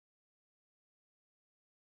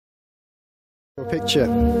A picture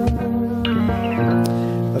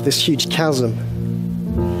of this huge chasm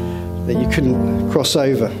that you couldn't cross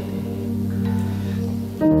over.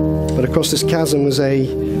 But across this chasm was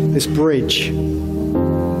this bridge.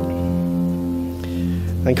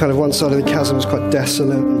 And kind of one side of the chasm was quite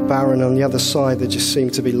desolate and barren. On the other side, there just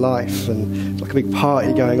seemed to be life and like a big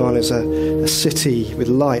party going on. As a city with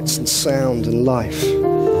lights and sound and life.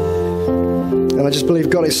 And I just believe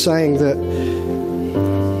God is saying that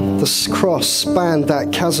the cross spanned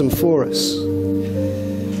that chasm for us.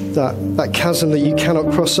 That chasm that you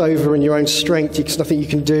cannot cross over in your own strength. There's nothing you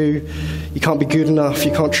can do. You can't be good enough.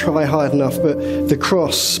 You can't try hard enough. But the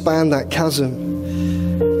cross spanned that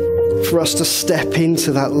chasm for us to step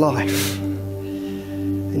into that life.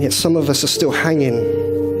 And yet some of us are still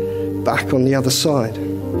hanging back on the other side.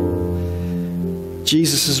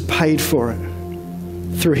 Jesus has paid for it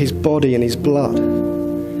through his body and his blood.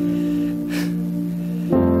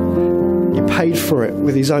 He paid for it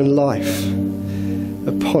with his own life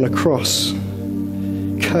upon a cross,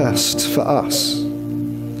 cursed for us.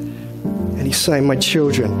 And he's saying, my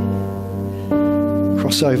children,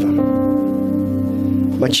 cross over.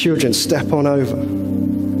 My children, step on over.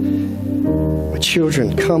 My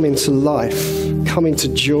children, come into life, come into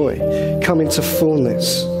joy, come into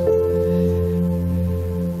fullness.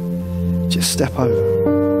 Just step over.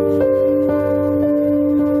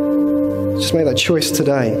 Just make that choice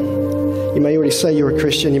today. You may already say you're a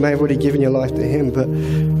Christian, you may have already given your life to him, but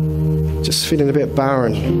just feeling a bit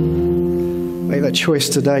barren. Make that choice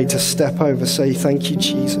today to step over, say, thank you,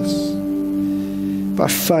 Jesus. By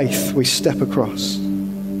faith, we step across.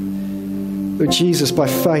 Lord Jesus, by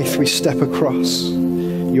faith, we step across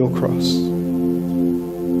your cross.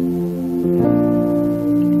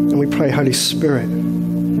 And we pray, Holy Spirit,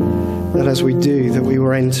 that as we do, that we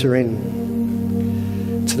will enter in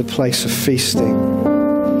to the place of feasting,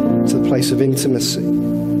 to the place of intimacy,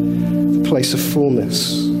 the place of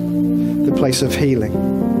fullness, the place of healing,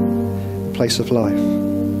 the place of life.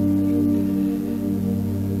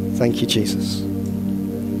 Thank you, Jesus.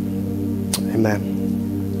 Amen.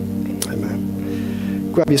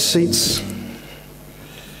 Amen. Grab your seats.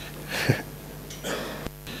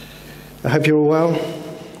 I hope you're all well.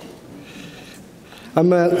 I'm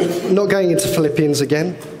not going into Philippians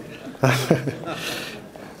again.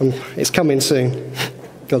 It's coming soon,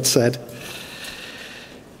 God said.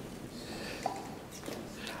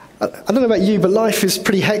 I don't know about you, but life is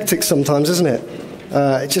pretty hectic sometimes, isn't it?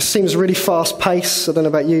 It just seems really fast-paced. I don't know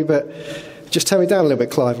about you, but just turn me down a little bit,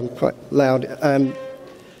 Clive. I'm quite loud.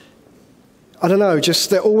 I don't know,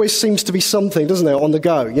 just there always seems to be something, doesn't there, on the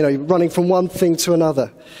go, you know, running from one thing to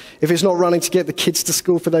another. If it's not running to get the kids to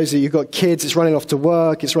school, for those of you who've got kids, it's running off to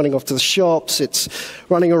work, it's running off to the shops, it's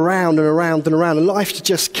running around and around and around. And life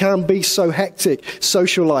just can be so hectic.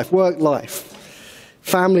 Social life, work life,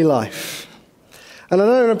 family life. And I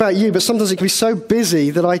don't know about you, but sometimes it can be so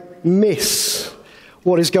busy that I miss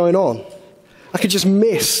what is going on. I could just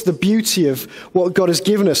miss the beauty of what God has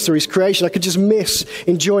given us through his creation. I could just miss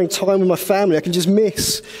enjoying time with my family. I can just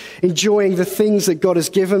miss enjoying the things that God has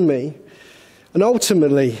given me. And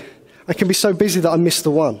ultimately, I can be so busy that I miss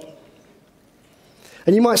the one.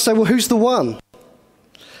 And you might say, well, who's the one?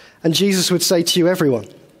 And Jesus would say to you, everyone.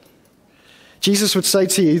 Jesus would say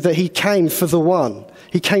to you that he came for the one.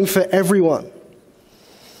 He came for everyone.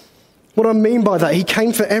 What I mean by that, he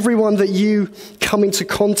came for everyone that you come into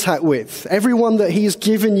contact with, everyone that he has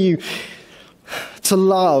given you to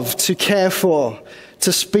love, to care for,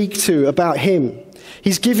 to speak to about him.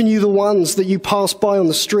 He's given you the ones that you pass by on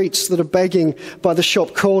the streets that are begging by the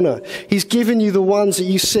shop corner. He's given you the ones that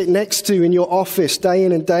you sit next to in your office day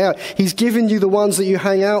in and day out. He's given you the ones that you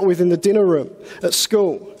hang out with in the dinner room at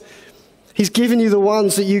school. He's given you the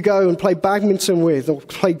ones that you go and play badminton with or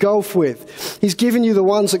play golf with. He's given you the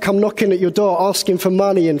ones that come knocking at your door asking for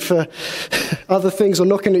money and for other things, or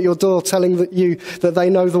knocking at your door telling you that they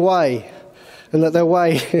know the way and that their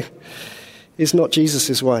way is not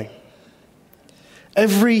Jesus' way.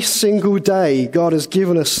 Every single day, God has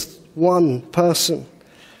given us one person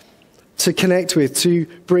to connect with, to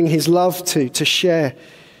bring his love to share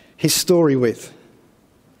his story with.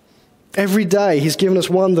 Every day, he's given us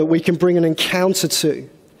one that we can bring an encounter to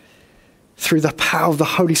through the power of the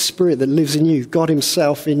Holy Spirit that lives in you, God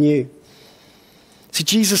himself in you. See,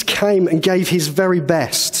 Jesus came and gave his very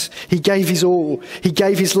best. He gave his all. He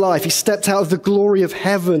gave his life. He stepped out of the glory of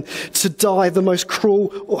heaven to die the most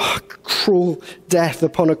cruel death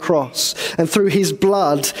upon a cross. And through his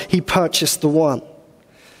blood, he purchased the one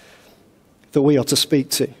that we are to speak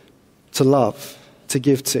to love, to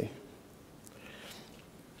give to.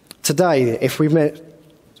 Today, if we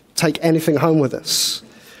take anything home with us,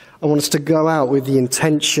 I want us to go out with the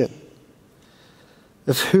intention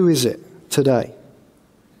of who is it today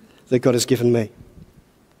that God has given me.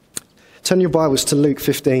 Turn your Bibles to Luke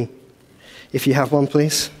 15, if you have one,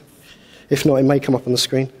 please. If not, it may come up on the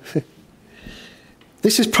screen.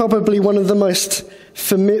 This is probably one of the most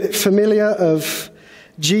familiar of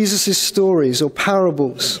Jesus' stories or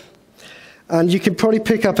parables. And you can probably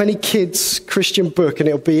pick up any kid's Christian book and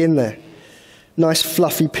it'll be in there. Nice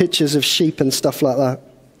fluffy pictures of sheep and stuff like that.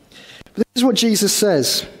 But this is what Jesus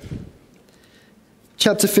says.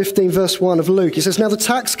 Chapter 15, verse 1 of Luke. He says, "Now the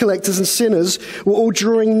tax collectors and sinners were all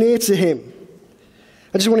drawing near to him."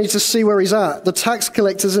 I just want you to see where he's at. The tax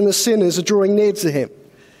collectors and the sinners are drawing near to him.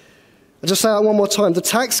 I'll just say that one more time. The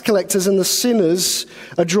tax collectors and the sinners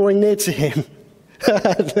are drawing near to him.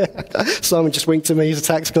 Simon just winked to me. He's a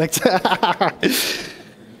tax collector.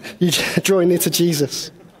 You're drawing near to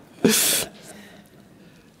Jesus.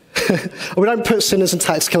 We don't put sinners and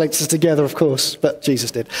tax collectors together, of course, but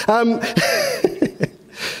Jesus did.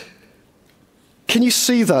 Can you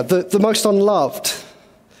see that? The most unloved,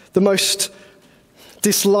 the most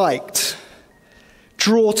disliked,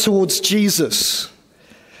 draw towards Jesus.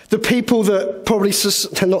 The people that probably,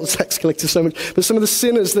 not the tax collectors so much, but some of the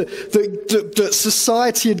sinners that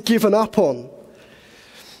society had given up on,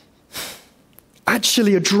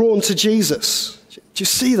 actually are drawn to Jesus. Do you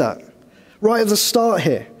see that? Right at the start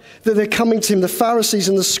here. That they're coming to him. The Pharisees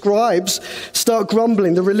and the scribes start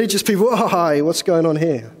grumbling. The religious people, "Oh, hi, what's going on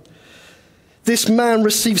here?" This man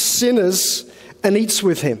receives sinners and eats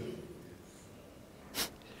with him.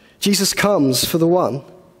 Jesus comes for the one,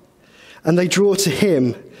 and they draw to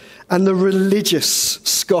him, and the religious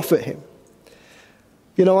scoff at him.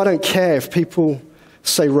 You know, I don't care if people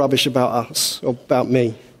say rubbish about us or about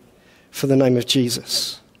me for the name of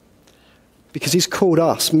Jesus, because he's called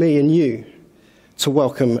us, me and you, to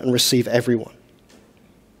welcome and receive everyone.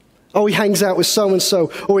 Oh, he hangs out with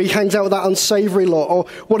so-and-so, or he hangs out with that unsavory lot, or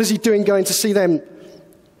what is he doing going to see them?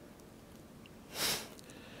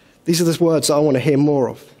 These are the words that I want to hear more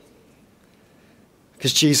of,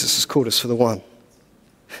 because Jesus has called us for the one.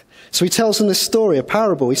 So he tells them this story, a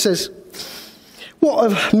parable. He says,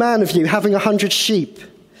 "What a man of you, having 100 sheep,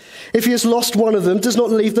 if he has lost one of them, does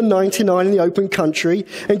not leave the 99 in the open country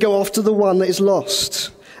and go after the one that is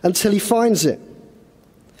lost until he finds it?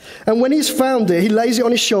 And when he's found it, he lays it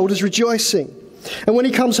on his shoulders, rejoicing. And when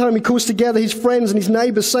he comes home, he calls together his friends and his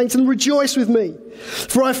neighbors, saying to them, 'Rejoice with me,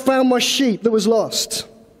 for I found my sheep that was lost.'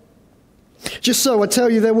 Just so, I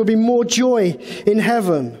tell you, there will be more joy in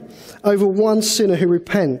heaven over one sinner who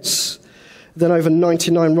repents than over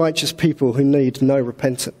 99 righteous people who need no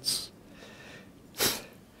repentance."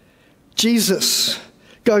 Jesus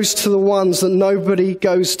goes to the ones that nobody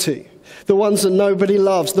goes to. The ones that nobody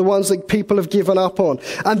loves, the ones that people have given up on.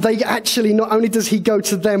 And they actually, not only does he go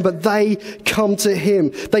to them, but they come to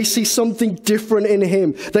him. They see something different in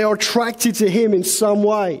him. They are attracted to him in some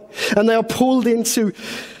way. And they are pulled into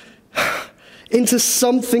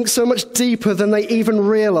something so much deeper than they even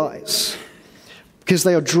realize, because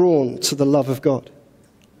they are drawn to the love of God.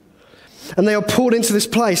 And they are pulled into this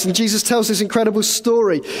place. And Jesus tells this incredible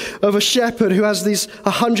story of a shepherd who has these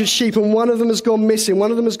 100 sheep, and one of them has gone missing,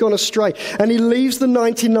 one of them has gone astray. And he leaves the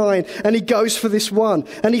 99 and he goes for this one.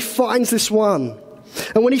 And he finds this one.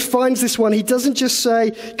 And when he finds this one, he doesn't just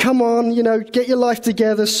say, "Come on, get your life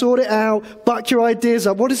together, sort it out, buck your ideas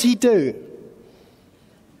up." What does he do?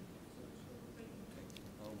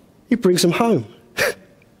 He brings them home.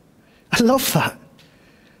 I love that.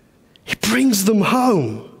 He brings them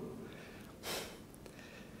home.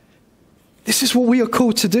 This is what we are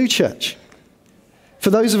called to do, church. For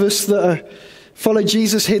those of us that follow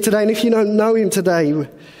Jesus here today, and if you don't know him today,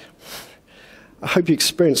 I hope you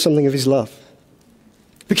experience something of his love.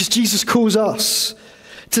 Because Jesus calls us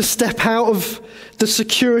to step out of the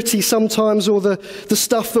security sometimes, or the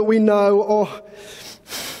stuff that we know, or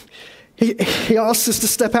he asks us to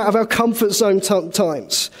step out of our comfort zone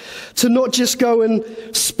sometimes, to not just go and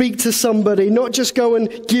speak to somebody, not just go and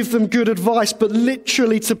give them good advice, but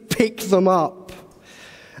literally to pick them up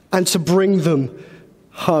and to bring them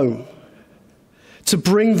home, to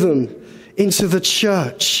bring them into the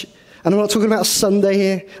church. And I'm not talking about Sunday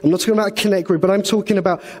here, I'm not talking about a connect group, but I'm talking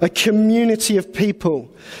about a community of people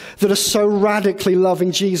that are so radically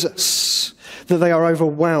loving Jesus that they are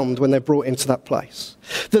overwhelmed when they're brought into that place.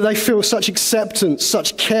 That they feel such acceptance,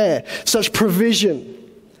 such care, such provision.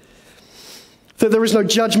 That there is no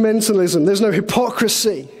judgmentalism, there's no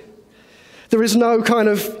hypocrisy. There is no kind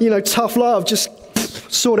of, tough love, just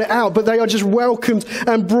sort it out. But they are just welcomed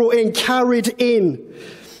and brought in, carried in.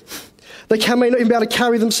 They may not even be able to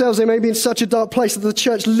carry themselves. They may be in such a dark place that the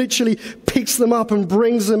church literally picks them up and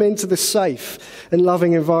brings them into this safe and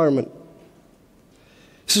loving environment.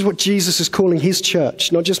 This is what Jesus is calling his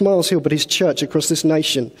church, not just Miles Hill, but his church across this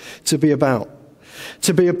nation to be about.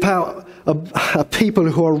 To be about a people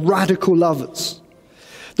who are radical lovers,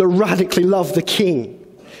 that radically love the King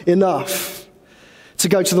enough to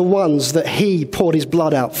go to the ones that he poured his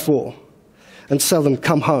blood out for and tell them,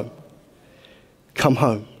 come home, come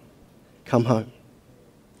home, come home.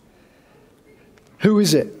 Who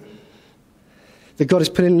is it that God is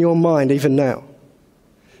putting in your mind even now?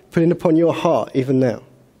 Putting upon your heart even now?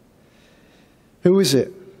 Who is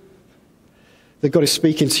it that God is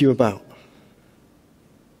speaking to you about?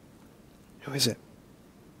 Who is it?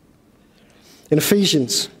 In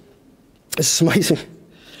Ephesians, it's an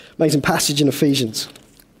amazing passage in Ephesians.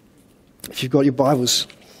 If you've got your Bibles,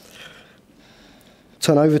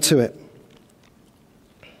 turn over to it.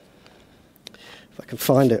 If I can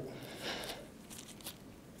find it.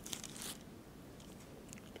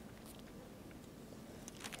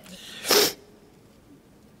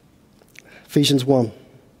 Ephesians 1,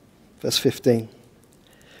 verse 15.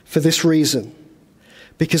 For this reason,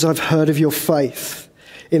 because I've heard of your faith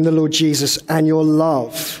in the Lord Jesus and your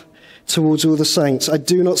love towards all the saints, I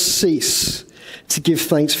do not cease to give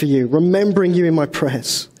thanks for you, remembering you in my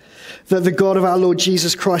prayers, that the God of our Lord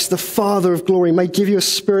Jesus Christ, the Father of glory, may give you a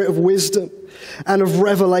spirit of wisdom and of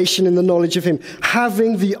revelation in the knowledge of him,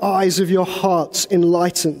 having the eyes of your hearts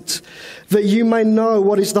enlightened, that you may know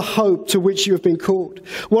what is the hope to which you have been called,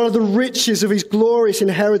 what are the riches of his glorious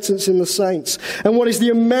inheritance in the saints, and what is the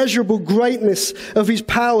immeasurable greatness of his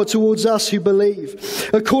power towards us who believe,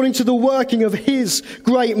 according to the working of his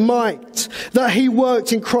great might that he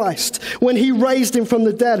worked in Christ when he raised him from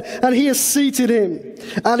the dead, and he has seated him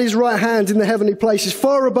at his right hand in the heavenly places,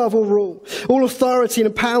 far above all rule, all authority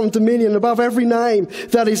and power and dominion, above every name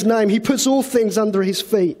that is named. He puts all things under his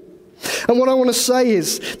feet. And what I want to say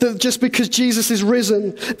is that just because Jesus is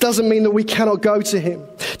risen doesn't mean that we cannot go to him.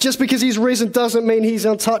 Just because he's risen doesn't mean he's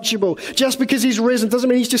untouchable. Just because he's risen doesn't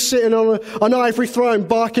mean he's just sitting on an ivory throne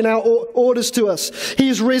barking out orders to us. He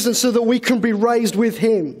is risen so that we can be raised with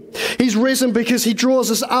him. He's risen because he draws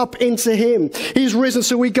us up into him. He's risen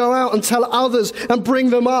so we go out and tell others and bring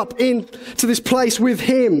them up into this place with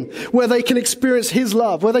him, where they can experience his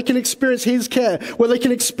love, where they can experience his care, where they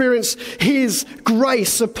can experience his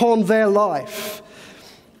grace upon their life.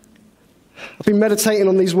 I've been meditating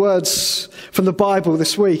on these words from the Bible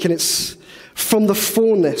this week, and it's from the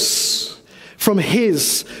fullness, from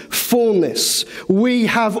his fullness, we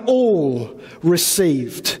have all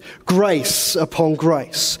received grace upon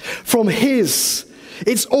grace. From his,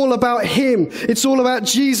 it's all about him. It's all about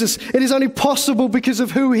Jesus. It is only possible because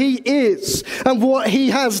of who he is and what he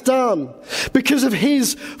has done. Because of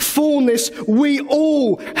his fullness, we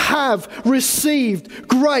all have received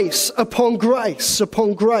grace upon grace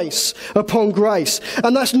upon grace upon grace.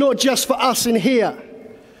 And that's not just for us in here,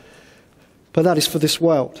 but that is for this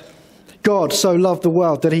world. God so loved the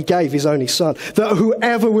world that he gave his only son, that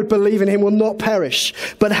whoever would believe in him will not perish,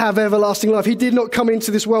 but have everlasting life. He did not come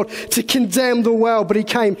into this world to condemn the world, but he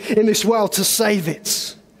came in this world to save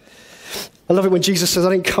it. I love it when Jesus says,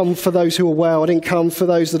 I didn't come for those who are well. I didn't come for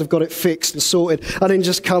those that have got it fixed and sorted. I didn't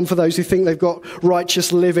just come for those who think they've got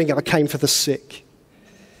righteous living. I came for the sick.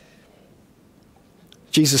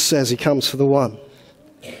 Jesus says he comes for the one,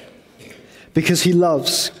 because he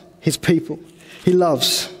loves his people. He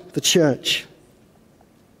loves the church.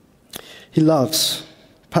 He loves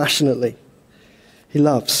passionately. He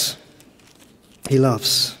loves. He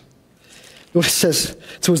loves. What it says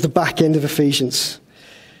towards the back end of Ephesians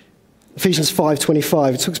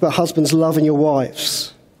 5:25, it talks about husbands loving your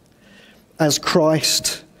wives as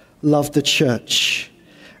Christ loved the church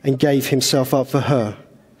and gave himself up for her,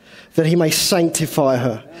 that he may sanctify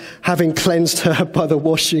her, having cleansed her by the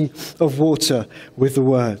washing of water with the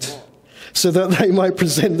word, so that they might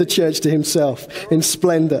present the church to himself in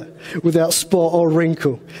splendor, without spot or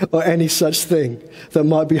wrinkle or any such thing, that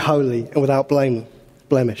might be holy and without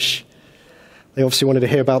blemish. They obviously wanted to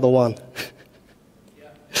hear about the one.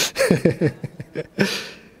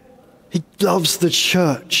 He loves the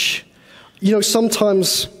church. You know,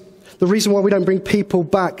 sometimes the reason why we don't bring people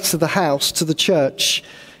back to the house, to the church,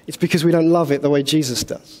 is because we don't love it the way Jesus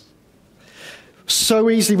does. So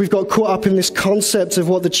easily we've got caught up in this concept of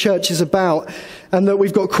what the church is about, and that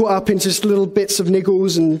we've got caught up in just little bits of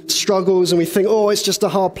niggles and struggles, and we think, oh, it's just a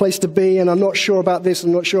hard place to be, and I'm not sure about this,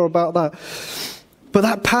 I'm not sure about that. But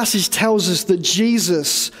that passage tells us that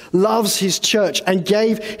Jesus loves his church and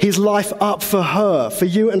gave his life up for her, for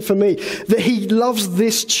you and for me. That he loves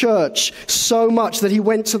this church so much that he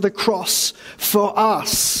went to the cross for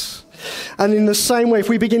us. And in the same way, if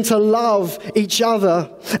we begin to love each other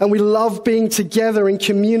and we love being together in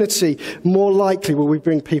community, more likely will we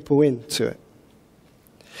bring people into it.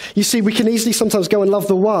 You see, we can easily sometimes go and love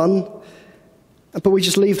the one, but we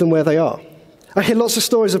just leave them where they are. I hear lots of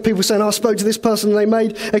stories of people saying, I spoke to this person and they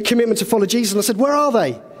made a commitment to follow Jesus. And I said, where are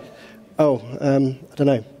they? I don't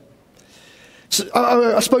know. So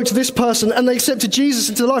I spoke to this person and they accepted Jesus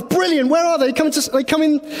into their life. Brilliant. Where are they? They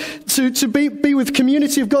coming to be with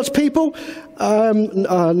community of God's people?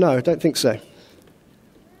 No, I don't think so.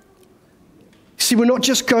 See, we're not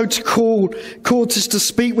just going to call just to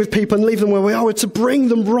speak with people and leave them where we are. We're to bring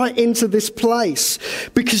them right into this place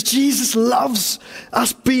because Jesus loves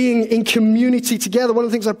us being in community together. One of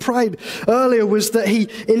the things I prayed earlier was that he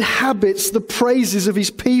inhabits the praises of his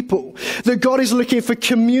people. That God is looking for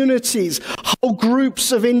communities, whole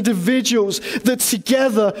groups of individuals that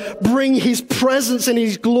together bring his presence and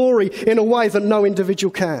his glory in a way that no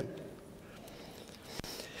individual can.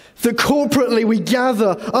 That corporately we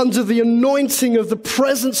gather under the anointing of the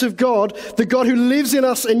presence of God, the God who lives in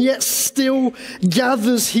us and yet still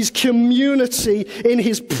gathers his community in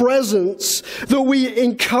his presence, that we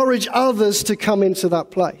encourage others to come into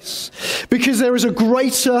that place. Because there is a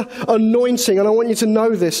greater anointing, and I want you to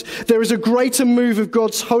know this, there is a greater move of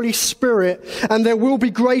God's Holy Spirit, and there will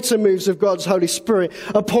be greater moves of God's Holy Spirit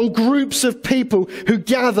upon groups of people who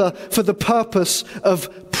gather for the purpose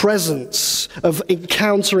of presence, of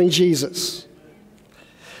encountering Jesus.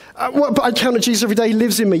 But I encounter Jesus every day. He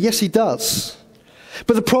lives in me. Yes, he does.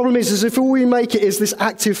 But the problem is if all we make it is this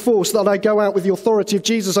active force that I go out with the authority of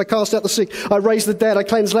Jesus, I cast out the sick, I raise the dead, I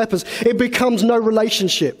cleanse lepers, it becomes no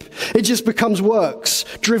relationship. It just becomes works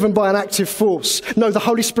driven by an active force. No, the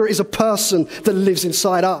Holy Spirit is a person that lives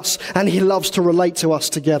inside us, and he loves to relate to us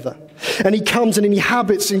together. And he comes and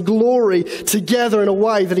inhabits in glory together in a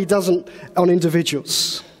way that he doesn't on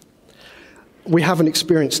individuals. We haven't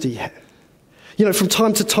experienced it yet. You know, from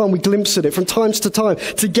time to time we glimpse at it. From time to time,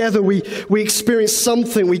 together we experience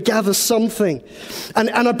something, we gather something. And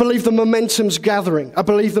I believe the momentum's gathering. I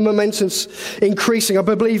believe the momentum's increasing. I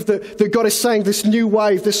believe that God is saying this new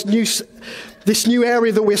wave, this new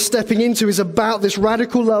area that we're stepping into is about this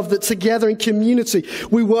radical love that together in community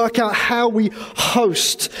we work out how we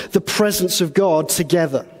host the presence of God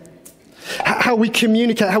together. How we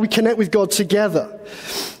communicate, how we connect with God together.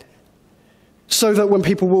 So that when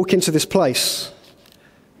people walk into this place,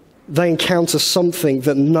 they encounter something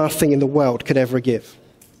that nothing in the world could ever give.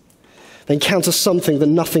 They encounter something that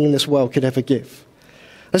nothing in this world could ever give.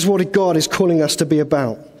 That's what God is calling us to be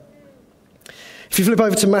about. If you flip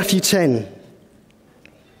over to Matthew 10,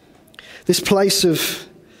 this place of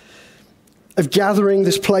gathering,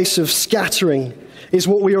 this place of scattering is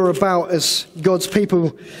what we are about as God's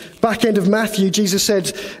people. Back end of Matthew, Jesus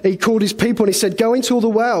said, he called his people and he said, go into all the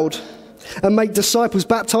world and make disciples,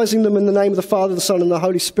 baptizing them in the name of the Father, the Son, and the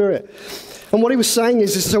Holy Spirit. And what he was saying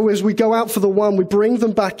is so as we go out for the one, we bring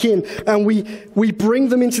them back in, and we bring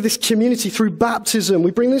them into this community through baptism.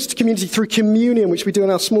 We bring this to community through communion, which we do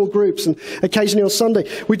in our small groups and occasionally on Sunday.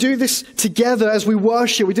 We do this together as we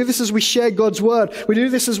worship. We do this as we share God's word. We do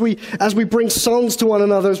this as we bring songs to one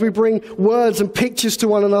another, as we bring words and pictures to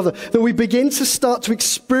one another, that we begin to start to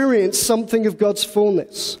experience something of God's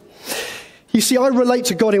fullness. You see, I relate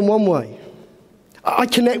to God in one way. I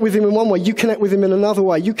connect with him in one way, you connect with him in another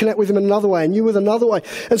way, you connect with him in another way, and you with another way.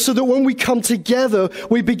 And so that when we come together,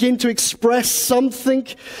 we begin to express something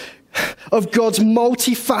of God's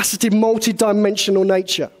multifaceted, multidimensional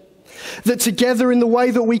nature. That together in the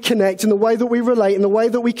way that we connect, in the way that we relate, in the way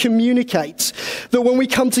that we communicate, that when we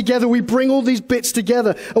come together, we bring all these bits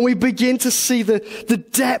together and we begin to see the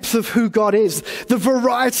depth of who God is, the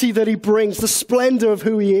variety that he brings, the splendor of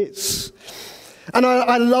who he is. And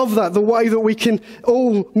I love that, the way that we can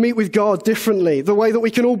all meet with God differently, the way that we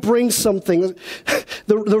can all bring something.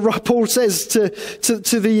 Paul says to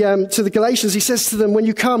the Galatians, he says to them, when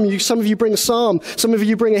you come, some of you bring a psalm, some of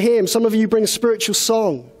you bring a hymn, some of you bring a spiritual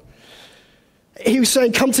song. He was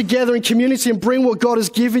saying, come together in community and bring what God has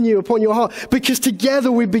given you upon your heart, because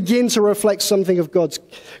together we begin to reflect something of God's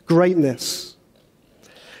greatness.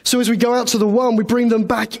 So as we go out to the one, we bring them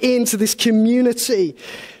back into this community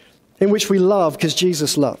in which we love because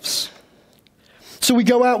Jesus loves. So we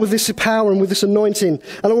go out with this power and with this anointing.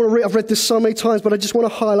 And I've read this so many times, but I just want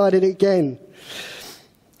to highlight it again.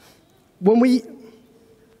 When we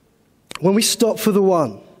stop for the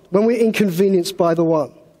one, when we're inconvenienced by the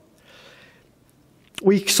one,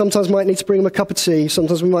 We sometimes might need to bring them a cup of tea.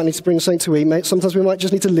 Sometimes we might need to bring them something to eat. Sometimes we might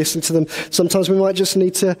just need to listen to them. Sometimes we might just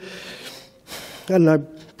need to,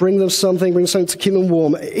 bring them something to keep them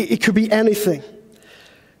warm. It could be anything.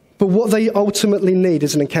 But what they ultimately need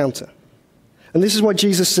is an encounter. And this is why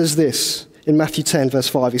Jesus says this in Matthew 10, verse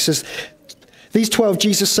 5. He says, these 12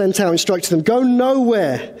 Jesus sent out, instructed them, go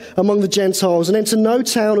nowhere among the Gentiles and enter no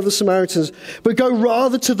town of the Samaritans, but go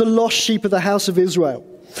rather to the lost sheep of the house of Israel.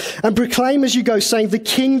 And proclaim as you go, saying, the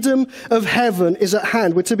kingdom of heaven is at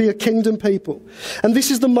hand. We're to be a kingdom people. And this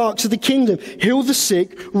is the marks of the kingdom. Heal the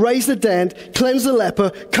sick, raise the dead, cleanse the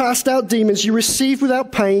leper, cast out demons. You receive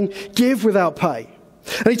without pain, give without pay.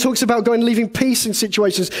 And he talks about going leaving peace in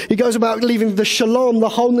situations. He goes about leaving the shalom, the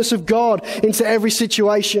wholeness of God into every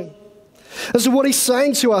situation. And so what he's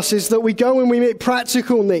saying to us is that we go and we meet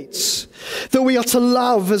practical needs, that we are to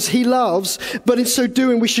love as he loves, but in so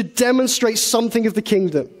doing we should demonstrate something of the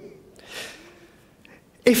kingdom.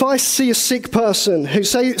 If I see a sick person who,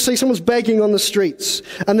 say someone's begging on the streets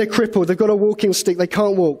and they're crippled, they've got a walking stick, they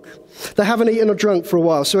can't walk, they haven't eaten or drunk for a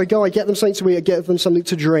while, so I go, I get them something to eat, I get them something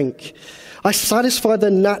to drink. I satisfy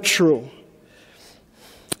their natural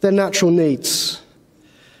needs.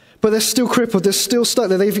 But they're still crippled, they're still stuck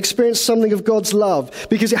there. They've experienced something of God's love,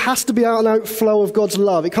 because it has to be out and out flow of God's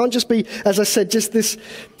love. It can't just be, as I said, just this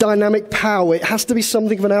dynamic power. It has to be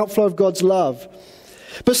something of an outflow of God's love.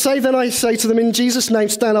 But then I say to them, in Jesus' name,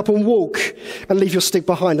 stand up and walk, and leave your stick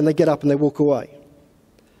behind, and they get up and they walk away.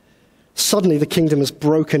 Suddenly the kingdom has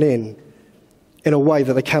broken in a way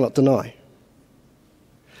that they cannot deny.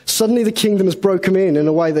 Suddenly the kingdom has broken in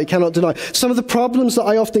a way they cannot deny. Some of the problems that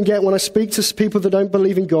I often get when I speak to people that don't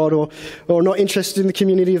believe in God or are not interested in the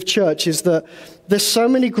community of church is that there's so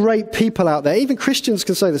many great people out there. Even Christians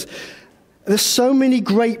can say this. There's so many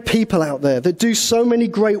great people out there that do so many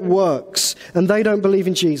great works, and they don't believe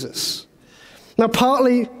in Jesus. Now,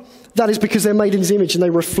 partly that is because they're made in his image and they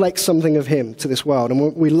reflect something of him to this world,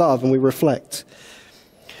 and we love and we reflect.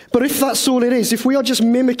 But if that's all it is, if we are just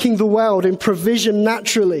mimicking the world in provision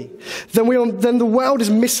naturally, then the world is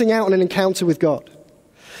missing out on an encounter with God.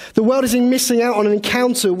 The world is missing out on an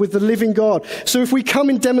encounter with the living God. So if we come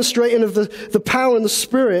in demonstrating of the power and the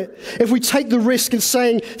Spirit, if we take the risk in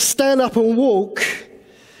saying, stand up and walk,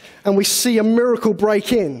 and we see a miracle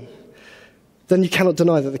break in, then you cannot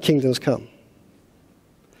deny that the kingdom's come.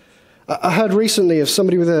 I heard recently of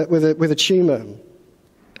somebody with a tumor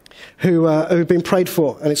who've been prayed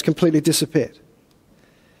for, and it's completely disappeared.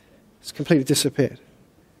 It's completely disappeared.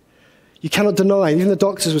 You cannot deny, even the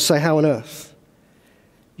doctors would say, how on earth?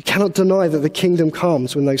 You cannot deny that the kingdom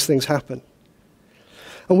comes when those things happen.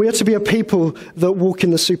 And we are to be a people that walk in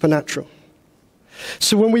the supernatural.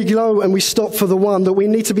 So when we go and we stop for the one, that we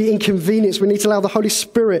need to be inconvenienced. We need to allow the Holy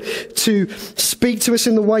Spirit to speak to us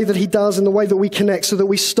in the way that he does, in the way that we connect, so that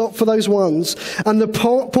we stop for those ones. And the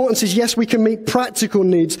importance is, yes, we can meet practical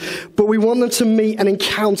needs, but we want them to meet and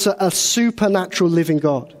encounter a supernatural living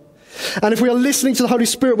God. And if we are listening to the Holy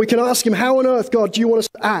Spirit, we can ask him, how on earth, God, do you want us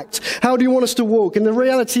to act? How do you want us to walk? And the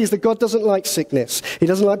reality is that God doesn't like sickness. He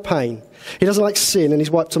doesn't like pain. He doesn't like sin, and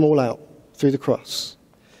he's wiped them all out through the cross.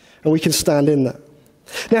 And we can stand in that.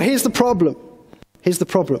 Now, here's the problem. Here's the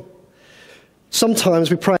problem.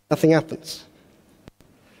 Sometimes we pray and nothing happens.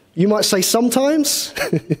 You might say, sometimes?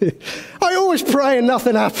 I always pray and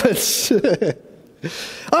nothing happens.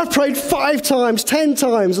 I've prayed 5 times, 10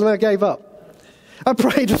 times, and I gave up. I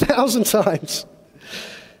prayed 1,000 times.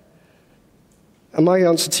 And my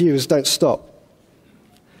answer to you is, don't stop.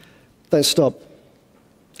 Don't stop.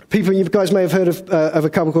 People, you guys may have heard of a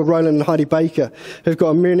couple called Roland and Heidi Baker, who've got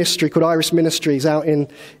a ministry called Iris Ministries out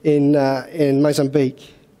in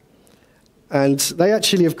Mozambique. And they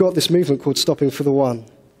actually have got this movement called Stopping for the One.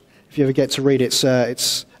 If you ever get to read it,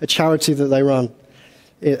 it's a charity that they run,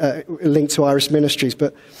 linked to Iris Ministries.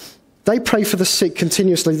 But they pray for the sick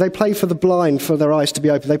continuously. They pray for the blind for their eyes to be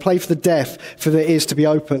opened. They pray for the deaf for their ears to be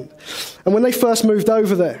opened. And when they first moved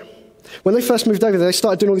over there, they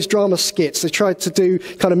started doing all these drama skits. They tried to do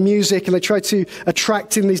kind of music, and they tried to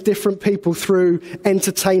attract in these different people through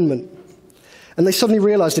entertainment. And they suddenly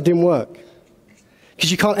realized it didn't work,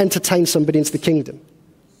 because you can't entertain somebody into the kingdom.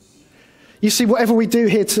 You see, whatever we do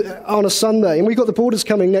here on a Sunday, and we've got the Borders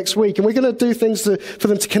coming next week, and we're going to do things for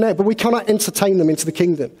them to connect, but we cannot entertain them into the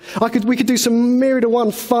kingdom. We could do some myriad of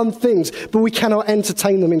one fun things, but we cannot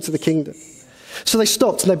entertain them into the kingdom. So they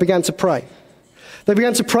stopped and they began to pray. They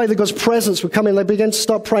began to pray that God's presence would come in. They began to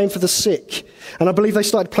start praying for the sick. And I believe they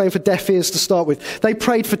started praying for deaf ears to start with. They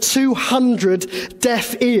prayed for 200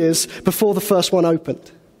 deaf ears before the first one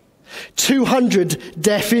opened. 200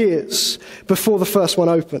 deaf ears before the first one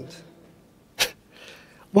opened.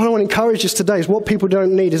 What I want to encourage us today is what people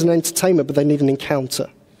don't need is an entertainment, but they need an encounter.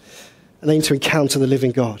 And they need to encounter the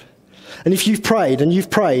living God. And if you've prayed and you've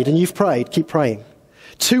prayed and you've prayed, keep praying.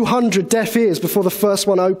 200 deaf ears before the first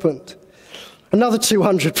one opened. Another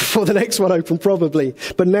 200 before the next one opened, probably.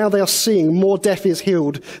 But now they are seeing more deaf ears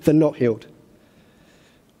healed than not healed.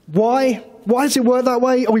 Why? Why does it work that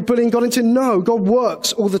way? Are we bullying God into it? No, God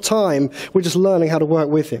works all the time. We're just learning how to work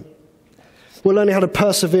with him. We're learning how to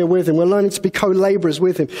persevere with him. We're learning to be co-laborers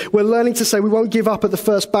with him. We're learning to say we won't give up at the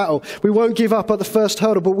first battle. We won't give up at the first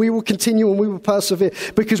hurdle, but we will continue and we will persevere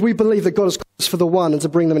because we believe that God has called us for the one and to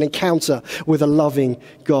bring them an encounter with a loving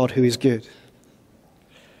God who is good.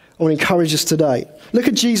 I want to encourage us today. Look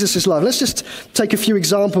at Jesus' life. Let's just take a few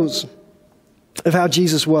examples of how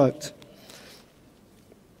Jesus worked.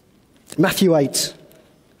 Matthew 8,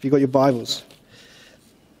 if you've got your Bibles.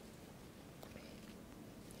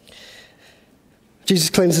 Jesus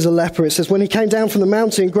cleanses a leper. It says, when he came down from the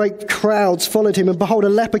mountain, great crowds followed him, and behold, a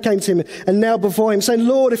leper came to him and knelt before him, saying,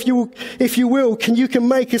 Lord, if you will, you can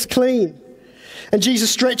make us clean. And Jesus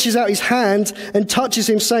stretches out his hand and touches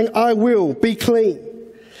him, saying, I will, be clean.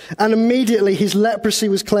 And immediately his leprosy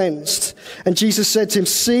was cleansed. And Jesus said to him,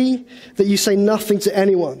 see that you say nothing to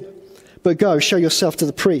anyone, but go, show yourself to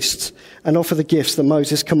the priests and offer the gifts that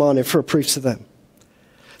Moses commanded for a proof to them.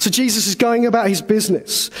 So Jesus is going about his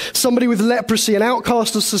business. Somebody with leprosy, an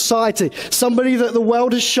outcast of society, somebody that the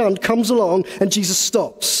world has shunned, comes along and Jesus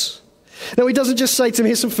stops. Now he doesn't just say to him,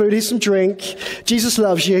 here's some food, here's some drink. Jesus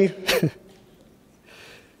loves you.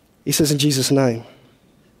 He says, in Jesus' name,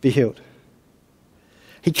 be healed.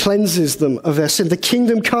 He cleanses them of their sin. The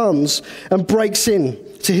kingdom comes and breaks in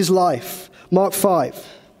to his life. Mark 5.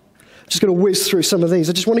 Just going to whiz through some of these.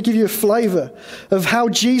 I just want to give you a flavor of how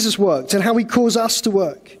Jesus worked and how he calls us to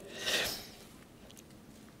work.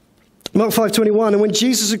 Mark 5:21, and when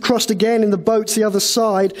Jesus had crossed again in the boat to the other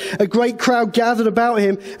side, a great crowd gathered about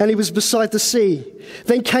him, and he was beside the sea.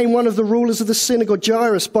 Then came one of the rulers of the synagogue,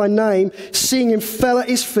 Jairus by name, seeing him, fell at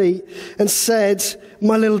his feet and said,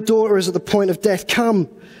 my little daughter is at the point of death. Come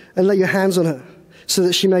and lay your hands on her, so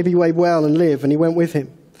that she may be made well and live. And he went with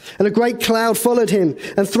him. And a great cloud followed him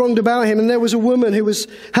and thronged about him. And there was a woman who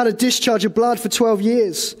had a discharge of blood for 12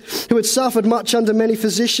 years, who had suffered much under many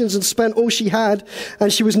physicians and spent all she had,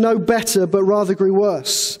 and she was no better, but rather grew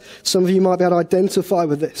worse. Some of you might be able to identify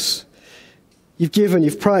with this. You've given,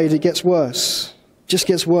 you've prayed, it gets worse. Just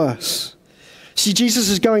gets worse. See, Jesus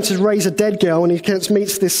is going to raise a dead girl, and he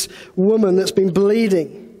meets this woman that's been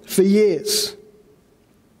bleeding for years.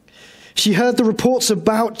 She heard the reports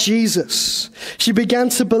about Jesus. She began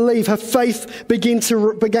to believe. Her faith began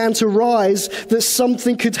to rise that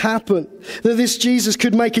something could happen, that this Jesus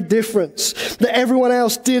could make a difference, that everyone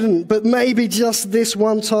else didn't, but maybe just this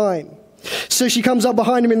one time. So she comes up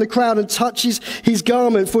behind him in the crowd and touches his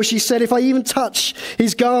garment, for she said, if I even touch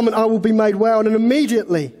his garment, I will be made well. And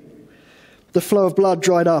immediately the flow of blood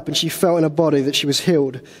dried up, and she felt in her body that she was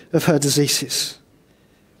healed of her diseases.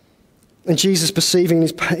 And Jesus, perceiving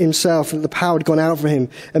himself that the power had gone out from him,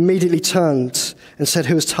 immediately turned and said,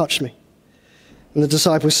 who has touched me? And the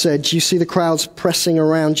disciples said, do you see the crowds pressing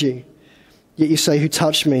around you? Yet you say, who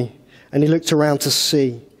touched me? And he looked around to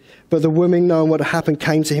see. But the woman, knowing what had happened,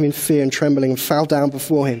 came to him in fear and trembling and fell down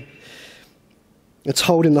before him and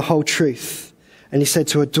told him the whole truth. And he said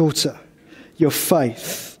to her, daughter, your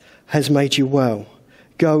faith has made you well.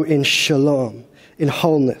 Go in shalom, in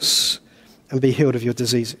wholeness, and be healed of your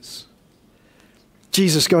diseases.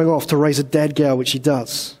 Jesus going off to raise a dead girl, which he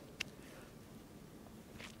does.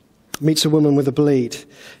 Meets a woman with a bleed.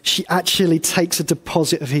 She actually takes a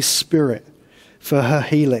deposit of his spirit for her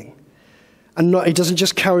healing. And he doesn't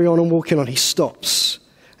just carry on and walk in on, he stops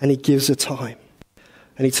and he gives her time.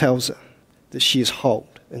 And he tells her that she is whole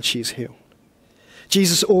and she is healed.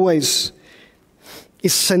 Jesus always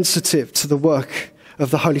is sensitive to the work of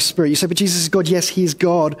the Holy Spirit. You say, but Jesus is God. Yes, he is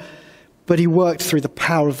God, but he worked through the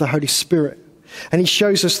power of the Holy Spirit. And he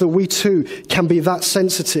shows us that we too can be that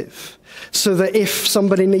sensitive, so that if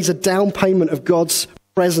somebody needs a down payment of God's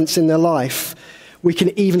presence in their life, we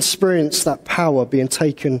can even experience that power being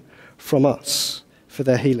taken from us for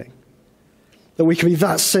their healing. That we can be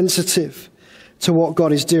that sensitive to what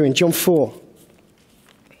God is doing. John 4.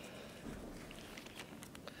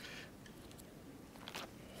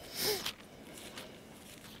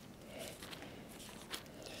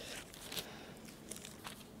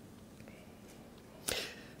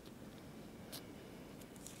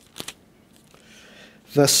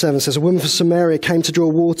 Verse 7 says, a woman from Samaria came to draw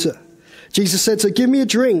water. Jesus said to her, give me a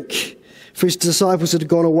drink, for his disciples had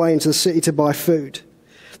gone away into the city to buy food.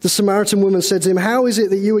 The Samaritan woman said to him, how is it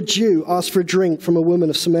that you, a Jew, ask for a drink from a woman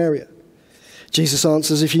of Samaria? Jesus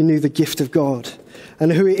answers, if you knew the gift of God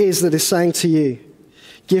and who it is that is saying to you,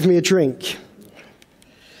 give me a drink,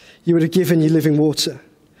 you would have given you living water.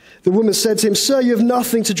 The woman said to him, sir, you have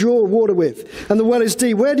nothing to draw water with, and the well is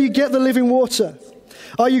deep. Where do you get the living water?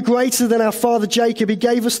 Are you greater than our father Jacob? He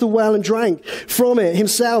gave us the well and drank from it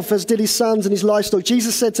himself, as did his sons and his livestock.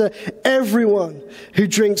 Jesus said to everyone who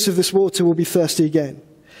drinks of this water will be thirsty again.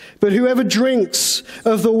 But whoever drinks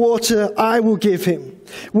of the water I will give him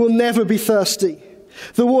will never be thirsty.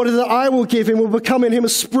 The water that I will give him will become in him a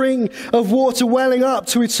spring of water welling up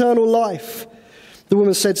to eternal life. The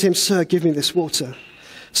woman said to him, sir, give me this water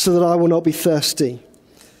so that I will not be thirsty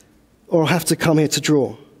or have to come here to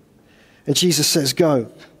draw. And Jesus says,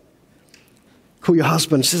 go, call your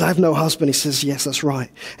husband. She says, I have no husband. He says, yes, that's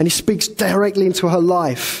right. And he speaks directly into her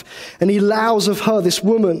life. And he allows of her, this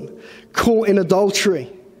woman, caught in adultery.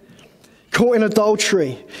 Caught in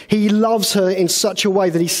adultery. He loves her in such a way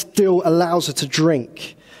that he still allows her to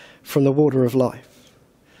drink from the water of life.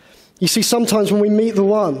 You see, sometimes when we meet the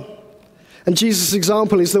one, and Jesus'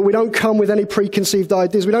 example is that we don't come with any preconceived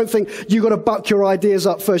ideas. We don't think you've got to buck your ideas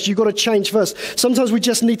up first. You've got to change first. Sometimes we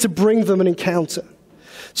just need to bring them an encounter.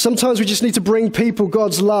 Sometimes we just need to bring people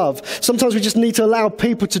God's love. Sometimes we just need to allow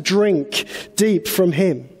people to drink deep from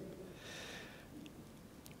him.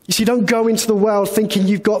 You see, don't go into the world thinking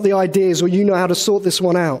you've got the ideas or you know how to sort this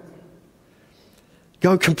one out.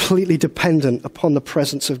 Go completely dependent upon the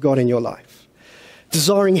presence of God in your life,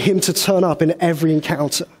 desiring him to turn up in every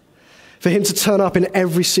encounter, for him to turn up in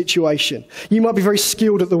every situation. You might be very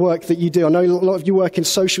skilled at the work that you do. I know a lot of you work in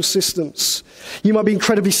social systems. You might be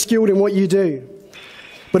incredibly skilled in what you do,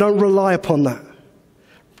 but don't rely upon that.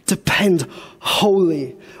 Depend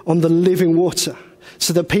wholly on the living water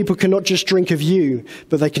so that people can not just drink of you,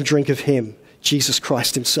 but they can drink of him, Jesus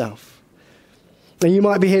Christ himself. And you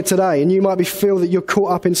might be here today and you might feel that you're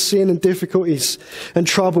caught up in sin and difficulties and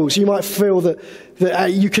troubles. You might feel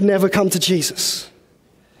that you can never come to Jesus.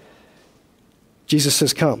 Jesus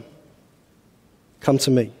says, come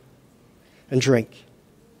to me and drink.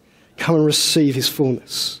 Come and receive his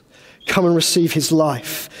fullness. Come and receive his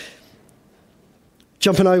life.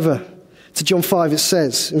 Jumping over to John 5, it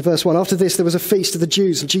says in verse 1, after this there was a feast of the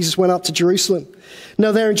Jews, and Jesus went up to Jerusalem.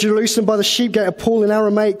 Now there in Jerusalem by the sheep gate, a pool in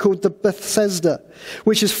Aramaic called the Bethesda,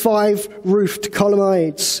 which is 5 roofed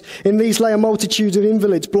colonnades. In these lay a multitude of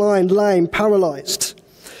invalids, blind, lame, paralyzed.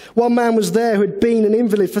 One man was there who had been an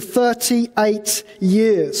invalid for 38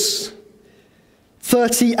 years.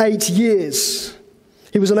 38 years.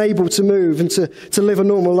 He was unable to move and to live a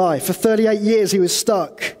normal life. For 38 years he was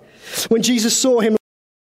stuck. When Jesus saw him,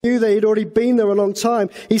 he knew that he'd already been there a long time.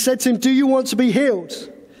 He said to him, do you want to be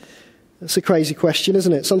healed? That's a crazy question,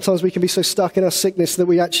 isn't it? Sometimes we can be so stuck in our sickness that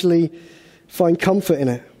we actually find comfort in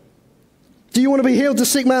it. Do you want to be healed? The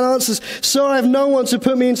sick man answers, sir, I have no one to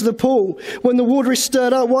put me into the pool when the water is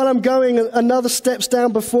stirred up. While I'm going, another steps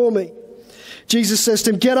down before me. Jesus says to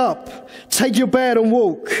him, get up, take your bed and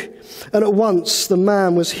walk. And at once the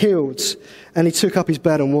man was healed and he took up his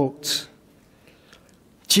bed and walked.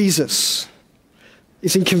 Jesus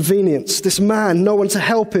is inconvenienced. This man, no one to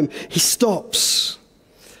help him. He stops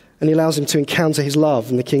and he allows him to encounter his love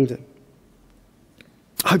in the kingdom.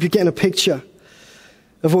 I hope you're getting a picture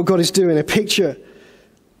of what God is doing, a picture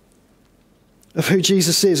of who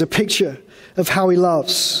Jesus is, a picture of how he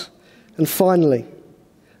loves. And finally,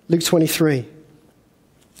 Luke 23.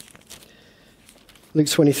 Luke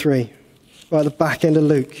 23, right at the back end of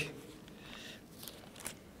Luke.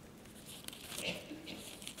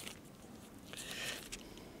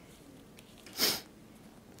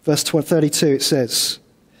 Verse 32, it says,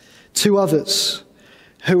 2 others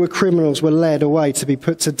who were criminals were led away to be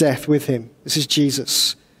put to death with him. This is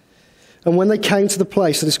Jesus. And when they came to the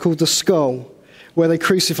place that is called the Skull, where they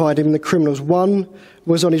crucified him, the criminals, one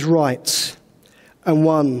was on his right and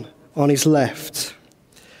one on his left.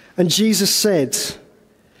 And Jesus said,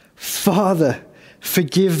 Father,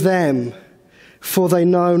 forgive them, for they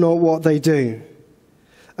know not what they do.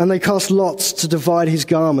 And they cast lots to divide his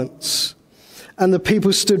garments. And the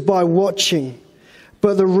people stood by watching.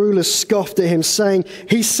 But the rulers scoffed at him, saying,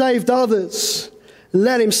 he saved others.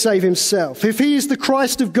 Let him save himself. If he is the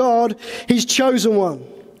Christ of God, he's chosen one.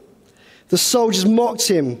 The soldiers mocked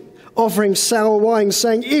him, offering sour wine,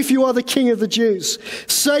 saying, if you are the king of the Jews,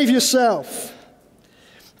 save yourself.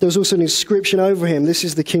 There was also an inscription over him, this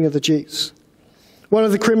is the king of the Jews. One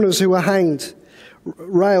of the criminals who were hanged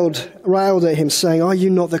railed at him, saying, are you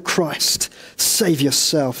not the Christ? Save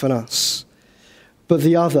yourself and us. But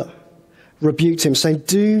the other rebuked him, saying,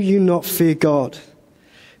 do you not fear God,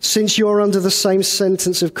 since you are under the same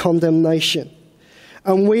sentence of condemnation?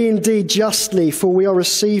 And we indeed justly, for we are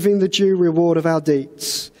receiving the due reward of our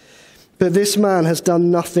deeds. But this man has done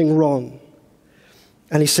nothing wrong.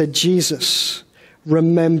 And he said, Jesus,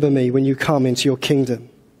 remember me when you come into your kingdom.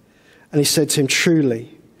 And he said to him,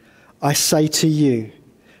 truly, I say to you,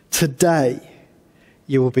 today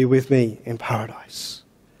you will be with me in paradise.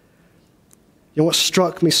 You know what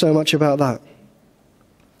struck me so much about that?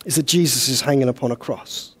 Is that Jesus is hanging upon a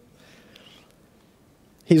cross.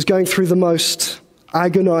 He's going through the most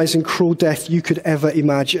agonizing, cruel death you could ever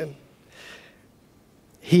imagine.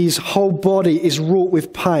 His whole body is wrought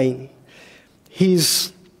with pain.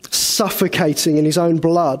 He's suffocating in his own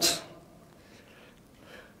blood.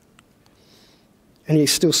 And he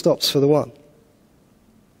still stops for the one.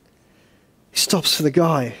 He stops for the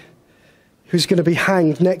guy who's going to be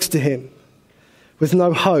hanged next to him with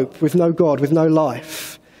no hope, with no God, with no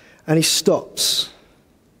life. And he stops.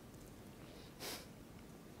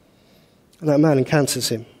 And that man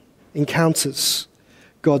encounters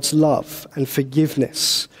God's love and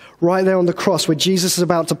forgiveness. Right there on the cross where Jesus is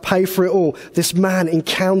about to pay for it all, this man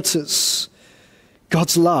encounters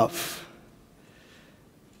God's love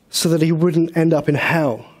so that he wouldn't end up in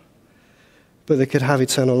hell, but they could have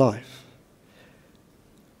eternal life.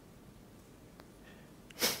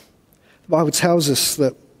 The Bible tells us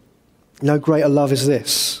that no greater love is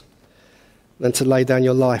this than to lay down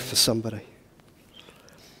your life for somebody.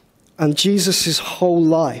 And Jesus' whole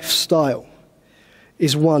lifestyle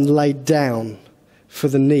is one laid down for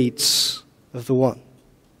the needs of the one.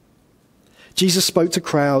 Jesus spoke to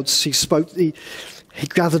crowds, he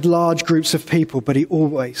gathered large groups of people, but he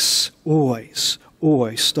always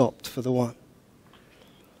stopped for the one.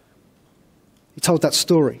 He told that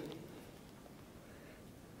story.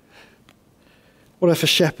 What if a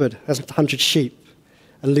shepherd has 100 sheep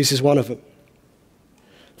and loses one of them?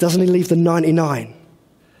 Doesn't he leave the 99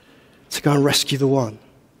 to go and rescue the one?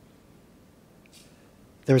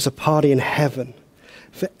 There is a party in heaven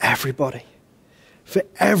for everybody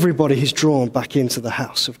who's drawn back into the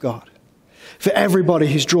house of God, for everybody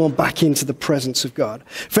who's drawn back into the presence of God,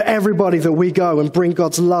 for everybody that we go and bring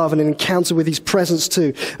God's love and an encounter with his presence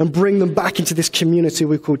to and bring them back into this community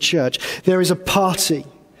we call church. There is a party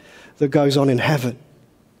that goes on in heaven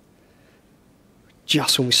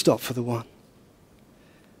just when we stop for the one.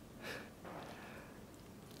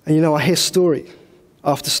 And you know, I hear story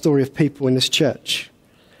after story of people in this church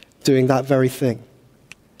doing that very thing.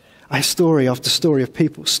 I hear story after story of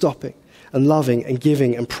people stopping and loving and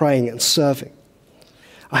giving and praying and serving.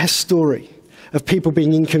 I hear story of people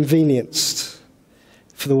being inconvenienced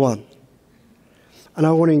for the one. And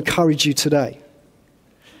I want to encourage you today.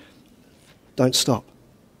 Don't stop.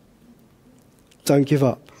 Don't give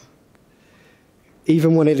up.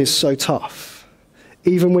 Even when it is so tough.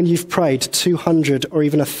 Even when you've prayed 200 or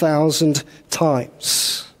even 1,000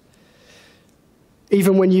 times.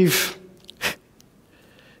 Even when you've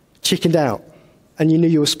chickened out and you knew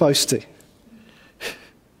you were supposed to.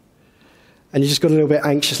 And you just got a little bit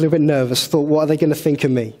anxious, a little bit nervous, thought, what are they going to think of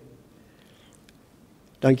me?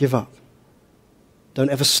 Don't give up. Don't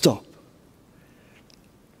ever stop.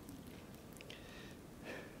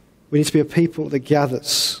 We need to be a people that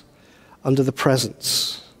gathers under the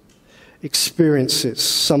presence, experiences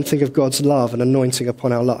something of God's love and anointing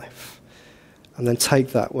upon our life, and then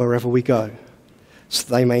take that wherever we go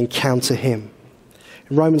so they may encounter him.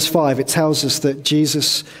 In Romans 5, it tells us that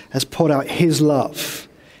Jesus has poured out his love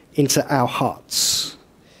into our hearts.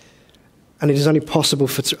 And it is only possible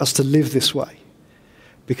for us to live this way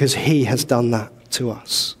because he has done that to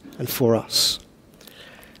us and for us.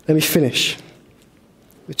 Let me finish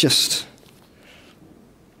with just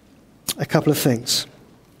a couple of things.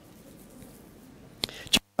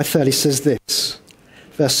 Jeremiah 30 says this,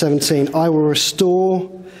 verse 17, I will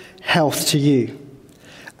restore health to you,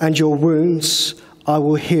 and your wounds I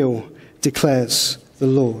will heal, declares the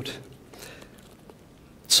Lord.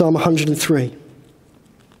 Psalm 103.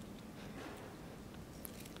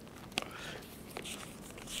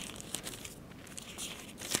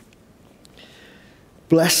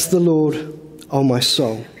 Bless the Lord, O my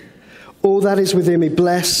soul. All that is within me,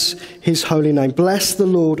 bless his holy name. Bless the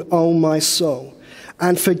Lord, O my soul,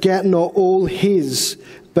 and forget not all his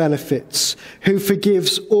benefits, who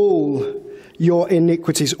forgives all your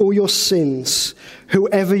iniquities, all your sins.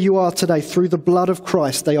 Whoever you are today, through the blood of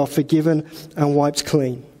Christ, they are forgiven and wiped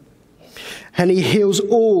clean. And he heals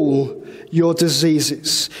all your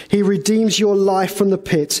diseases. He redeems your life from the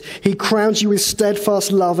pit. He crowns you with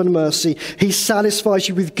steadfast love and mercy. He satisfies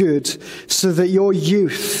you with good, so that your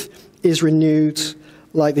youth is renewed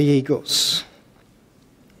like the eagles.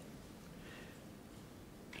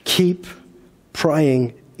 Keep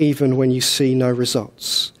praying even when you see no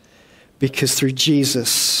results. Because through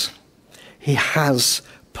Jesus, he has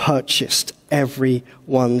purchased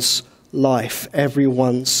everyone's life,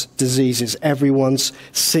 everyone's diseases, everyone's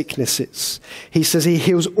sicknesses. He says he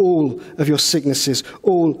heals all of your sicknesses,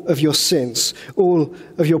 all of your sins, all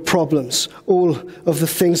of your problems, all of the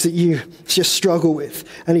things that you just struggle with.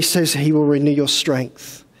 And he says he will renew your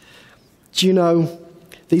strength. Do you know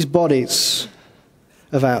these bodies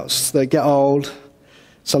of ours that get old,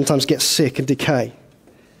 sometimes get sick and decay?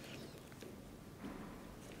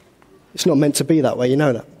 It's not meant to be that way, you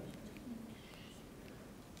know that.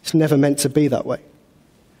 It's never meant to be that way.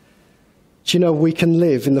 Do you know we can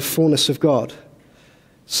live in the fullness of God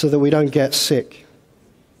so that we don't get sick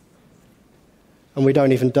and we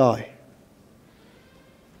don't even die?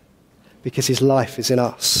 Because his life is in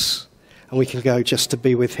us and we can go just to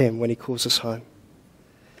be with him when he calls us home.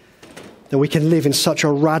 That we can live in such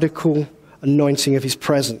a radical anointing of his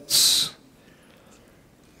presence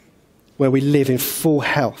where we live in full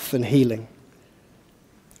health and healing,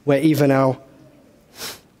 where even our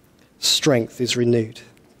strength is renewed.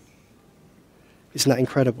 Isn't that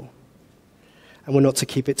incredible? And we're not to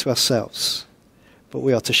keep it to ourselves, but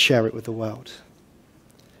we are to share it with the world.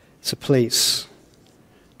 So please,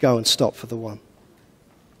 go and stop for the one.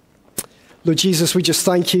 Lord Jesus, we just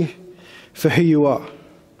thank you for who you are.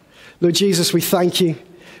 Lord Jesus, we thank you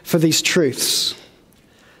for these truths.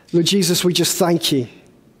 Lord Jesus, we just thank you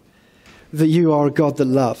that you are a God that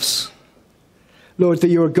loves. Lord, that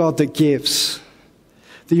you're a God that gives.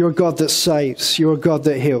 That you're a God that saves. You're a God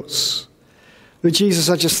that heals. Lord Jesus,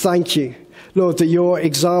 I just thank you, Lord, that your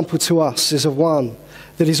example to us is of one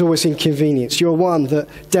that is always inconvenienced. You're one that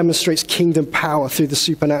demonstrates kingdom power through the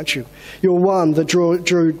supernatural. You're one that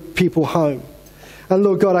drew people home. And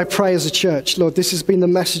Lord God, I pray as a church, Lord, this has been the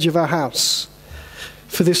message of our house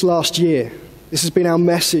for this last year. This has been our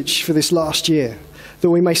message for this last year, that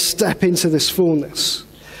we may step into this fullness.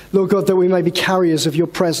 Lord God, that we may be carriers of your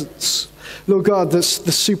presence. Lord God, that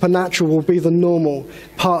the supernatural will be the normal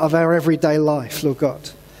part of our everyday life, Lord God.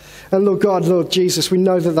 And Lord God, Lord Jesus, we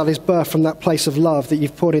know that that is birthed from that place of love that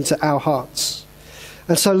you've poured into our hearts.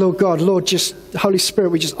 And so, Lord God, Lord, just Holy Spirit,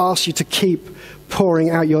 we just ask you to keep pouring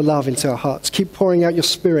out your love into our hearts. Keep pouring out your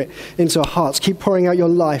spirit into our hearts. Keep pouring out your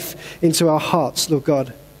life into our hearts, Lord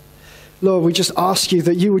God. Lord, we just ask you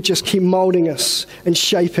that you would just keep molding us and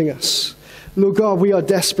shaping us. Lord God, we are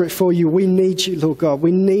desperate for you. We need you, Lord God.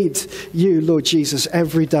 We need you, Lord Jesus,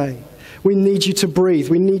 every day. We need you to breathe.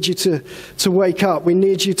 We need you to wake up. We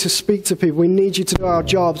need you to speak to people. We need you to do our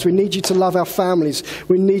jobs. We need you to love our families.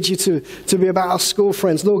 We need you to be about our school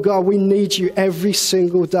friends. Lord God, we need you every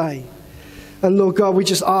single day. And Lord God, we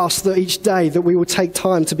just ask that each day that we will take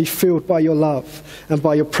time to be filled by your love and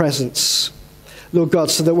by your presence. Lord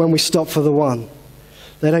God, so that when we stop for the one,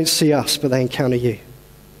 they don't see us, but they encounter you.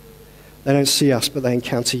 They don't see us, but they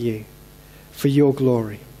encounter you. For your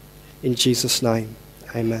glory. In Jesus' name,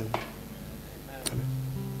 amen.